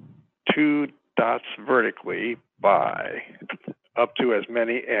 or 2 dots vertically by up to as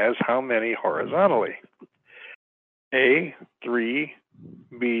many as how many horizontally? A, 3,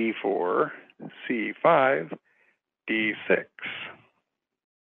 B, 4, C, 5, D, 6.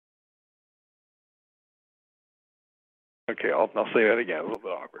 Okay, I'll say that again, a little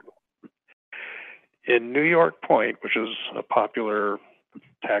bit awkward. In New York Point, which is a popular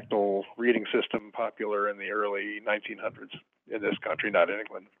tactile reading system, popular in the early 1900s in this country, not in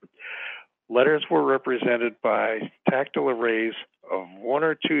England, letters were represented by tactile arrays of 1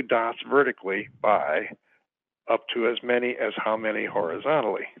 or 2 dots vertically by up to as many as how many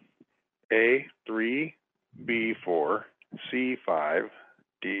horizontally? A, 3, B, 4, C, 5,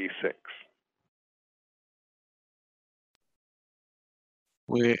 D, 6.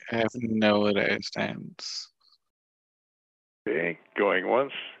 We have no resistance. Okay, going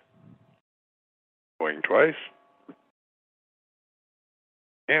once, going twice.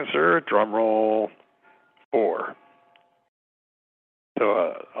 Answer, drum roll, 4.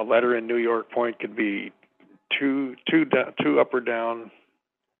 So a letter in New York Point could be two up or down,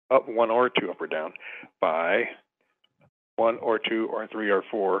 up 1 or 2 up or down, by 1 or 2 or 3 or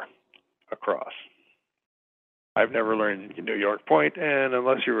 4 across. I've never learned New York Point, and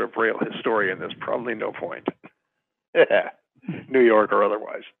unless you're a Braille historian, there's probably no point. New York or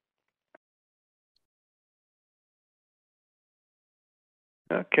otherwise.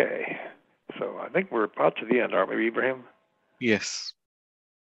 Okay, so I think we're about to the end, aren't we, Ibrahim? Yes.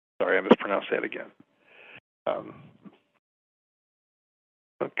 Sorry, I mispronounced that again.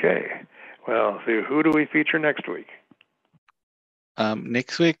 Okay, well, so who do we feature next week?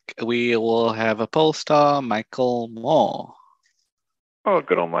 Next week, we will have a poll star, Michael Moore. Oh,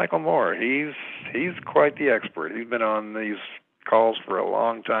 good old Michael Moore. He's quite the expert. He's been on these calls for a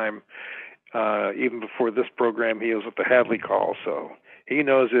long time. Even before this program, he was at the Hadley call, so he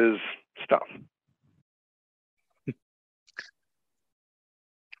knows his stuff. Okay.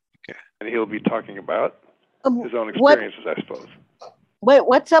 And he'll be talking about his own experiences, I suppose. Wait,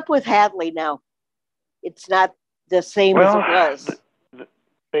 what's up with Hadley now? It's not the same as it was.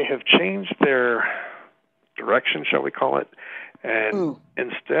 They have changed their direction, shall we call it, and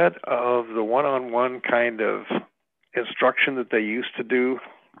instead of the one-on-one kind of instruction that they used to do,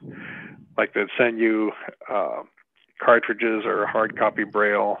 like they'd send you cartridges or hard copy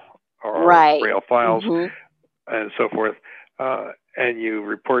Braille or Braille files and so forth, and you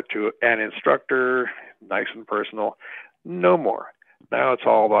report to an instructor, nice and personal. No more. Now it's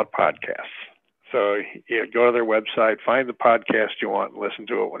all about podcasts. So you go to their website, find the podcast you want, and listen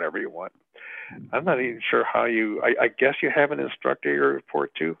to it whenever you want. I'm not even sure how I guess you have an instructor you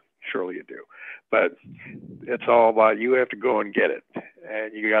report to. Surely you do. But it's all about you have to go and get it.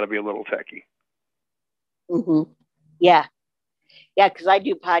 And you got to be a little techie. Yeah. Yeah, because I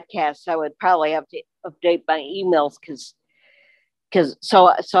do podcasts. I would probably have to update my emails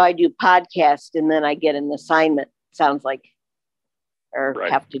so I do podcasts and then I get an assignment, sounds like. Or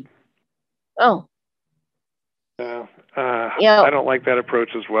have to. Oh. I don't like that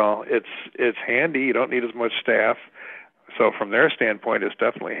approach as well. It's handy. You don't need as much staff. So from their standpoint, it's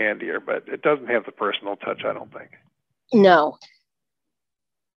definitely handier, but it doesn't have the personal touch, I don't think. No.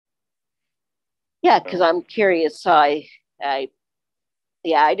 Yeah, because I'm curious. So I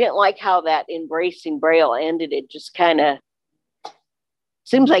didn't like how that Embracing Braille ended. It just kind of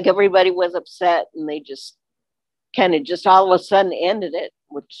seems like everybody was upset and they just kind of just all of a sudden ended it,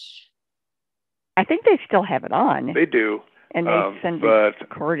 which I think they still have it on. They do. And they send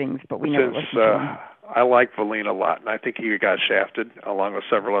recordings, but we never listen to them. I like Valine a lot, and I think he got shafted along with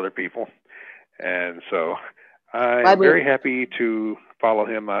several other people. And so I'm very happy to follow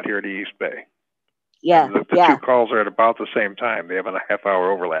him out here at East Bay. Yeah. The two calls are at about the same time. They have a half-hour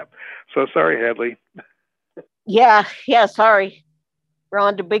overlap. So sorry, Hadley. Yeah, sorry. We're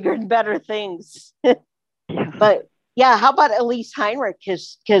on to bigger and better things. But yeah, how about Elise Heinrich?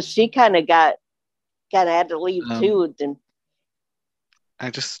 Because she kind of had to leave too. Then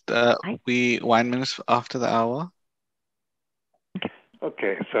we 1 minute after the hour.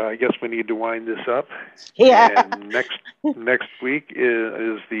 Okay, so I guess we need to wind this up. Yeah. And next week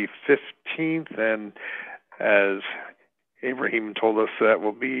is the 15th, and as Ibrahim told us, that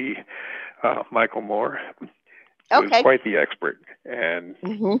will be Michael Moore, who's quite the expert, and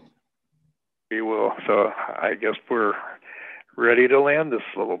we will. So I guess we're ready to land this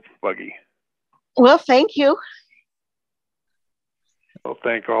little buggy. Well, thank you. Well,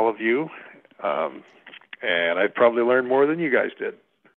 thank all of you, and I probably learned more than you guys did.